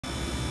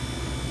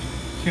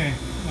Okay,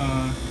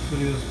 this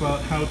video is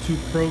about how to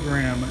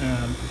program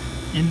an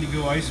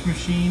Indigo ice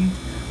machine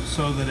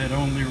so that it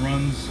only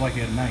runs like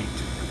at night.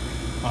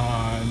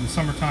 In the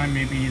summertime,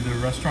 maybe the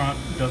restaurant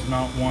does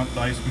not want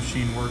the ice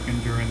machine working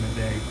during the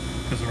day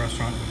because the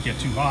restaurant would get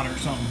too hot or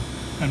something,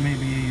 and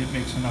maybe it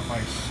makes enough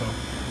ice. So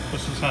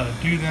this is how to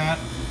do that.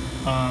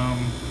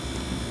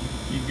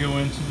 You go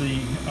into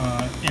the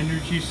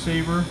energy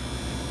saver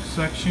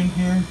section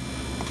here,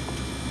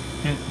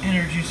 hit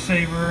energy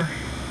saver,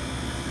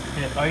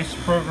 hit ice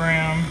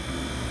program,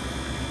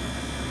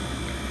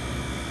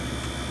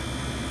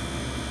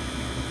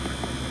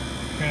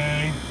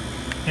 okay,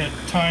 hit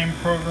time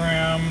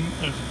program.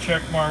 There's a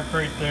check mark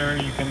right there.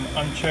 You can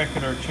uncheck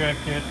it or check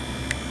it.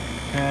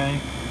 Okay,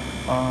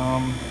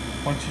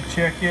 once you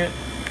check it,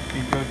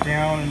 you go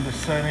down into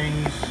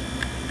settings,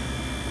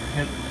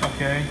 hit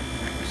okay.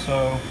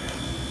 So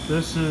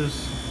this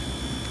is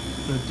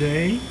the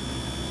day,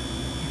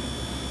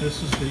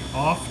 this is the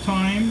off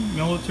time,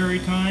 military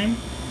time,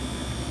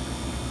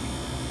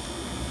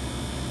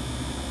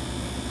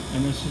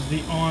 and this is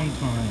the on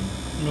time,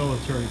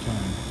 military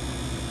time.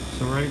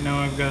 So right now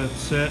I've got it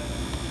set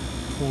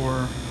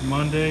for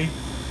Monday.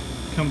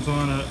 It comes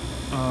on at,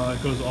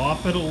 it goes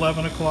off at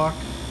 11 o'clock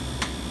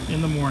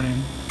in the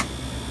morning,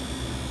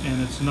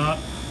 and it's not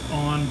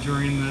on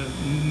during the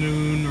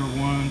noon or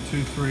 1,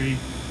 2, 3.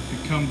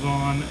 It comes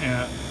on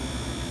at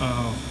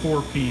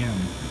 4 p.m.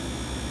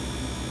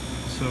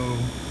 So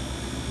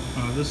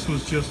this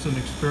was just an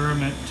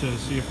experiment to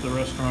see if the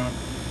restaurant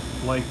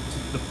liked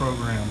the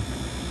program.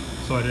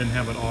 So I didn't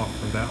have it off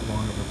for that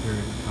long of a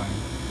period of time.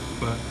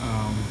 But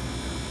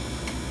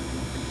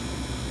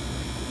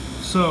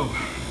so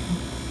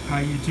how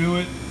you do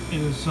it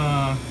is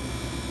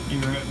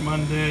you're at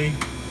Monday,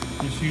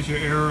 just use your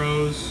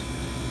arrows.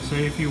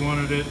 Say if you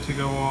wanted it to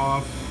go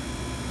off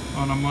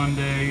on a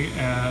Monday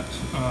at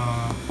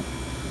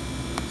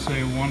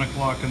say 1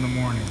 o'clock in the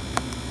morning,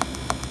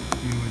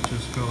 you would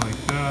just go like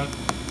that,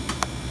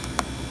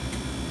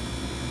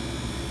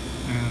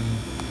 and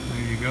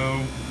there you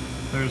go.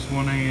 There's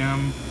 1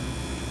 a.m.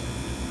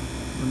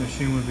 the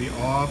machine would be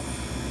off,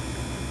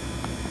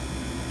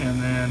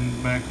 and then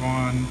back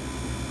on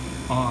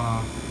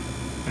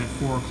at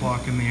 4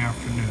 o'clock in the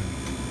afternoon.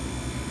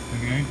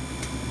 Okay,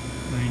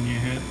 then you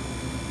hit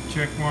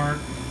check mark,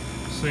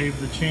 save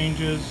the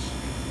changes.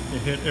 You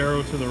hit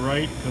arrow to the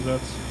right, because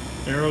that's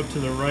arrow to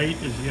the right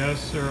is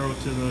yes, arrow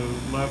to the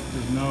left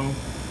is no,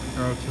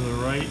 arrow to the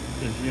right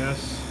is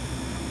yes,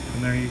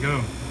 and there you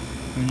go.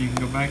 And you can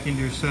go back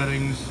into your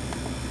settings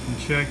and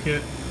check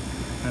it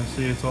and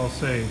see it's all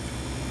saved.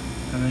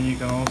 And then you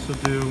can also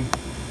do,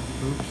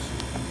 oops,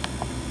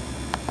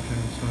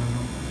 okay, so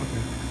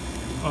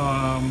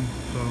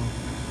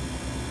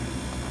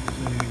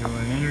you go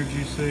in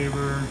energy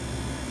saver,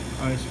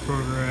 ice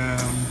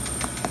program,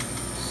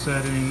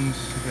 settings.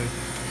 Okay,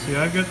 see,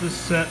 I've got this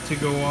set to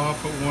go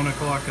off at 1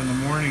 o'clock in the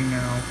morning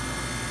now,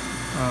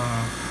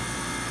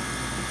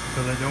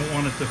 because I don't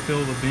want it to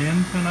fill the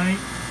bin tonight.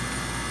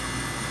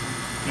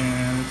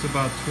 And it's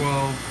about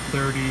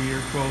 12:30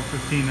 or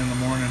 12:15 in the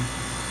morning.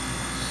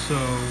 So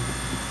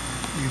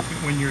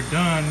when you're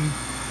done,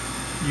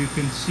 you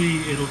can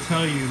see it'll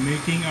tell you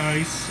making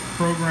ice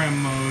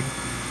program mode.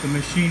 The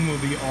machine will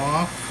be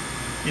off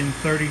in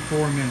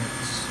 34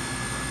 minutes.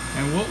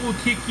 And what will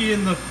kick you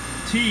in the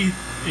teeth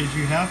is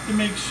you have to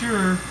make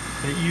sure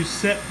that you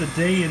set the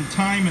day and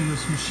time in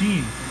this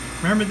machine.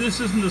 Remember, this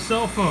isn't a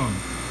cell phone.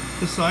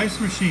 This is an ice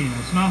machine.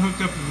 It's not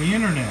hooked up to the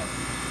internet.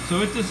 So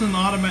it doesn't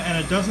automate, and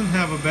it doesn't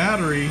have a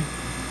battery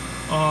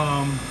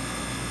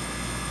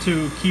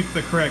to keep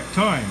the correct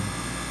time.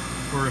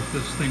 Or if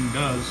this thing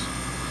does.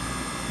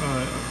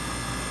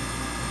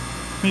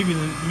 Maybe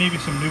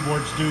some new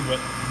boards do,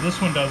 but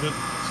this one doesn't.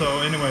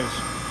 So anyways,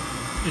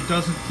 it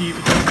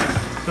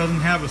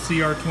doesn't have a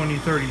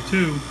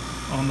CR2032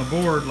 on the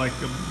board like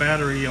a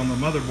battery on the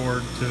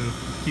motherboard to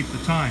keep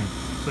the time.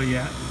 So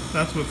yeah,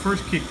 that's what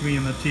first kicked me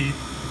in the teeth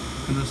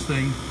in this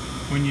thing.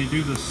 When you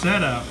do the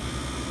setup,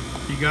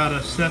 you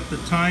gotta set the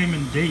time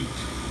and date.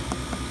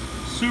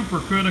 Super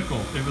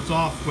critical. If it's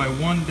off by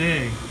 1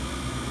 day,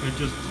 it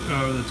just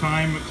the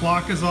time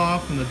clock is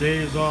off and the day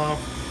is off,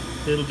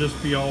 it'll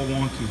just be all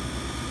wonky,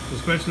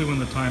 especially when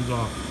the time's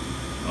off.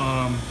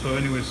 So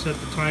anyway, set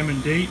the time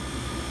and date,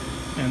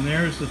 and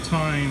there's the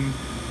time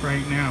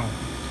right now.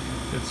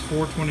 It's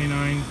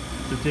 4:29,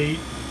 the date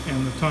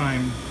and the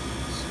time.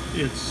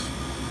 It's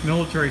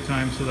military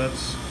time, so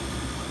that's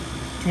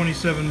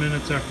 27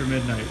 minutes after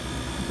midnight.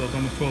 So it's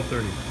almost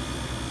 12:30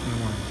 in the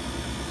morning.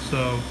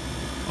 So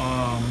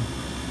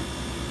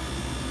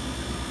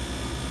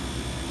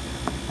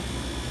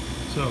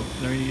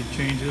there you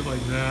change it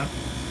like that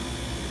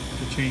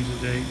to change the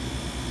date.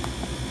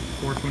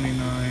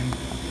 4:29,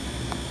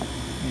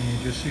 and you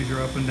just use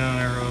your up and down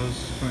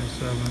arrows.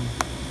 27,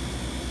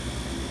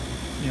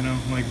 you know,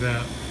 like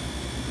that.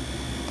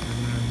 And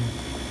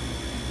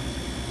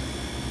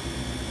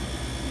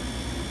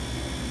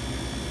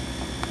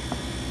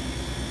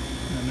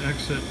then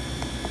exit,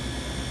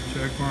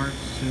 check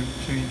marks,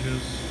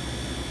 changes,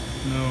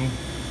 no,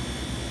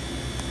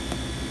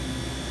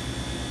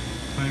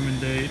 time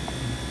and date,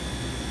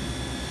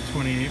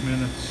 28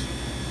 minutes.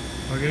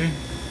 Okay?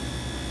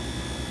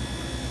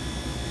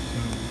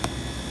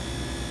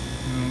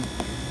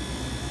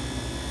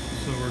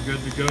 So we're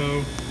good to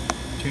go.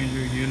 Change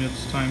your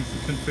units, time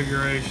for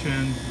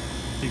configuration.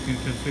 You can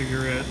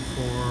configure it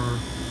for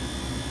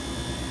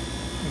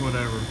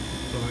whatever.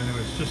 So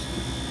anyways, just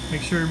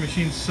make sure your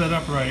machine's set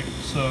up right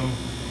so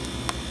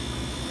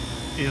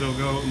it'll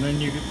go, and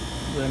then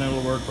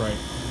it'll work right.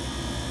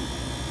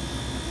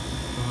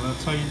 So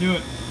that's how you do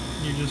it.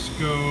 You just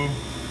go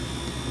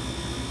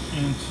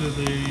into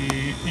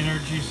the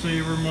energy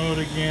saver mode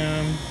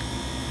again,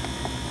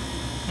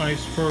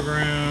 ice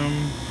program,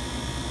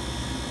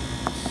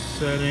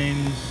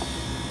 settings,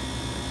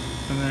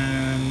 and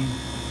then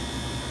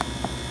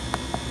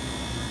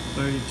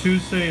so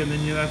Tuesday, and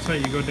then that's how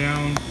you go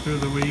down through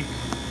the week.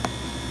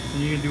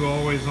 And you can do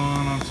always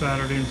on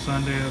Saturday and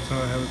Sunday. That's how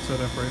I have it set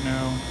up right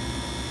now.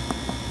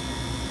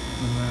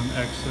 And then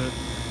exit.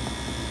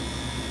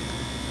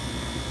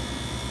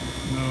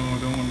 No, I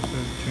don't want to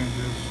save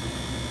changes.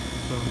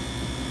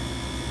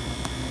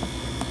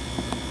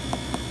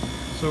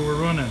 So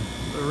we're running.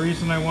 The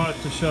reason I want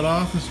it to shut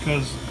off is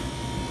because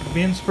the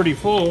bin's pretty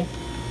full,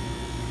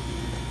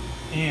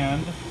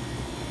 and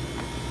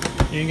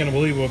you ain't gonna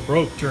believe what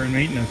broke during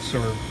maintenance.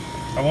 Or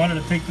I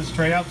wanted to take this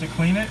tray out to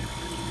clean it,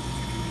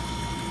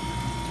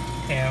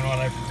 and when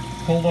I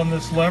pulled on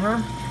this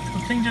lever, the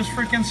thing just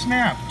freaking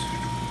snapped.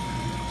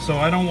 So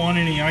I don't want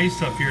any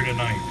ice up here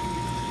tonight.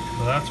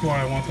 So that's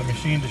why I want the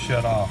machine to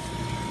shut off.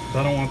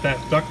 I don't want that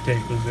duct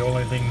tape is the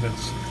only thing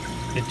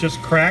it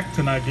just cracked,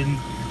 and I'm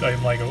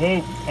like,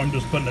 whoa, I'm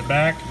just putting it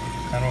back.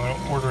 I'm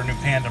gonna order a new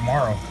pan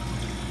tomorrow.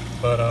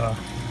 But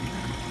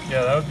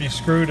yeah, that would be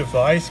screwed if the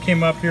ice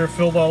came up here,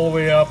 filled all the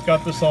way up,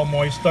 got this all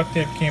moist, duct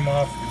tape came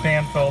off,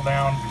 pan fell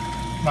down.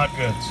 Not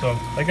good. So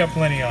I got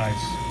plenty of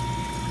ice.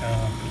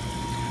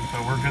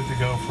 So we're good to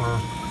go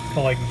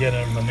until I can get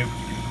him a new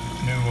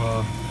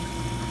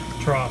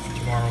trough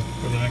tomorrow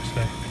for the next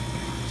day.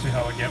 See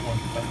how I get one.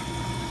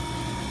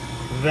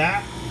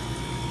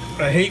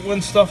 But I hate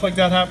when stuff like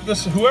that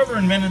happens. Whoever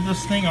invented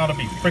this thing ought to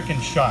be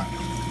freaking shot.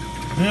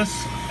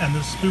 This and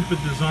this stupid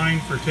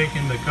design for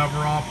taking the cover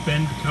off,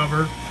 bend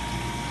cover,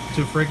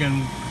 to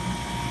friggin'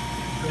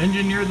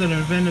 engineer that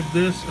invented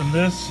this and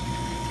this.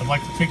 I'd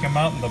like to take him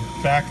out in the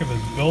back of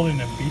his building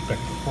and beat the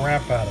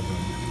crap out of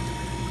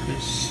him.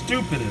 The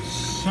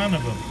stupidest son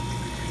of a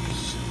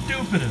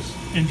stupidest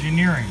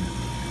engineering.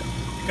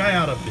 Guy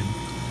ought to have been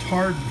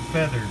tarred and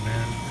feathered,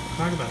 man.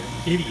 Talk about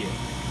an idiot.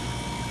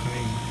 I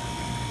mean,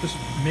 just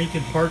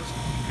making parts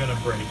gonna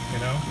break, you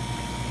know?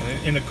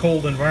 In a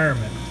cold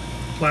environment,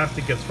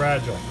 plastic gets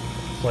fragile.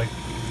 It's like,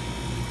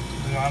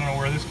 I don't know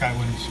where this guy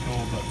went to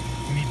school, but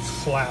he needs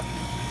slapped.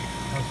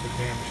 That's for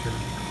damn sure.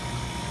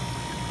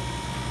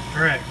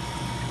 Alright,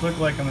 click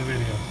like on the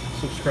video.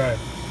 Subscribe.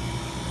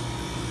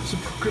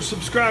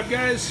 Subscribe,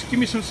 guys. Give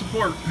me some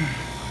support.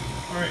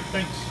 Alright,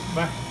 thanks.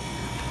 Bye.